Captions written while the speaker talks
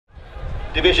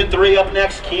Division 3 up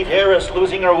next, Keith Harris,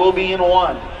 losing or will be in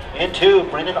 1. In 2,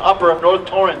 Brendan Upper of North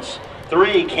Torrance.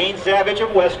 3, Caine Savage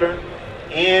of Western.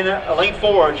 In lane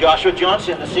 4, Joshua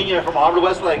Johnson, the senior from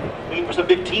Harvard-Westlake, looking for some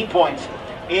big team points.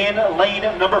 In lane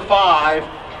number 5,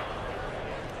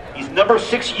 he's number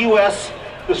 6 U.S.,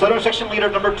 the Southern Section leader,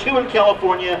 number 2 in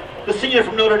California, the senior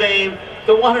from Notre Dame,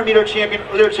 the 100-meter champion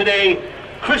earlier today,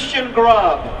 Christian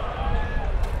Grubb.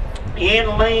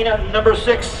 In lane number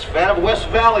 6, fan of West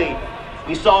Valley,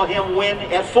 we saw him win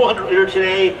at 400 meter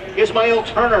today, Ismail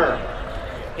Turner.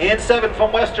 In 7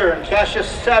 from Western, Cassius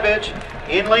Savage.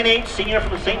 In lane 8, senior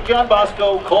from St. John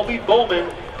Bosco, Colby Bowman.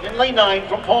 In lane 9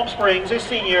 from Palm Springs, a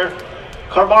senior,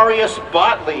 Carmarius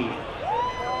Botley.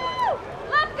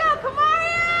 Let's go,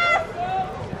 Camarius!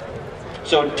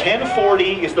 So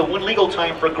 10:40 is the win legal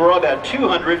time for Grubb at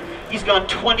 200. He's gone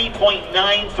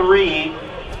 20.93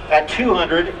 at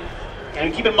 200.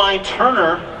 And keep in mind,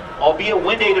 Turner, albeit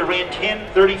winddated, ran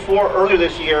 10:34 earlier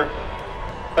this year.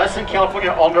 Best in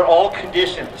California under all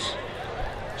conditions.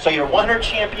 So your 100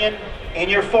 champion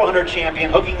and your 400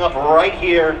 champion hooking up right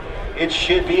here. It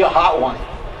should be a hot one.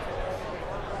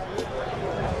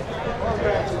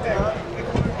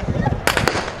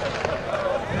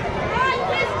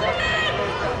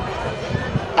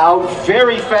 Out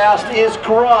very fast is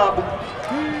Grubb.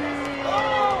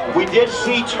 We did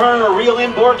see Turner reel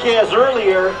in Borquez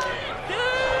earlier.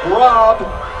 Grubb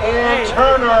and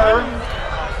Turner.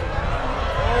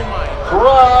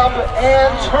 Grubb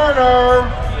and Turner.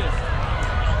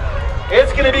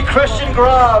 It's going to be Christian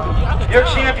Grubb, your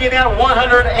champion at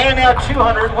 100 and at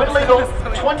 200. Win legal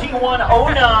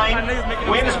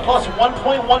 21.09. Wins plus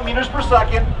 1.1 meters per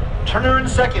second. Turner in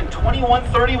second,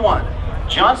 21.31.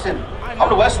 Johnson,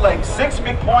 Harvard-Westlake, 6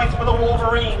 big points for the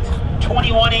Wolverines,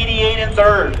 21.88 in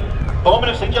third. Bowman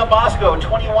of St. John Bosco,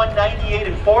 21.98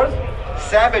 in fourth.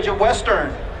 Savage of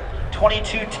Western,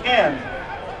 22.10.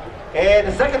 And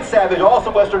the second Savage, also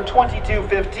Western,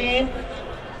 22.15.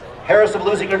 Harris of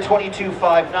Lusinger,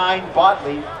 22.59.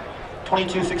 Botley,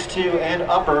 22.62. And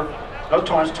Upper, North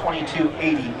Torrance,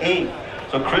 22.88.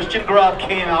 So Christian Grubb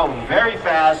came out very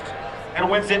fast and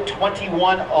wins it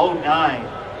 21.09.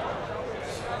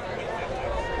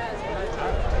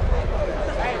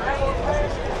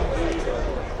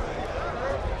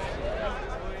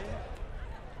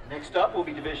 Next up will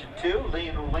be Division 2,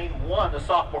 lane 1, the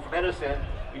sophomore from Edison.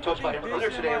 We talked about him earlier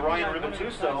today, Ryan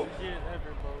Ribbontuso.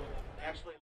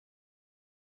 Actually.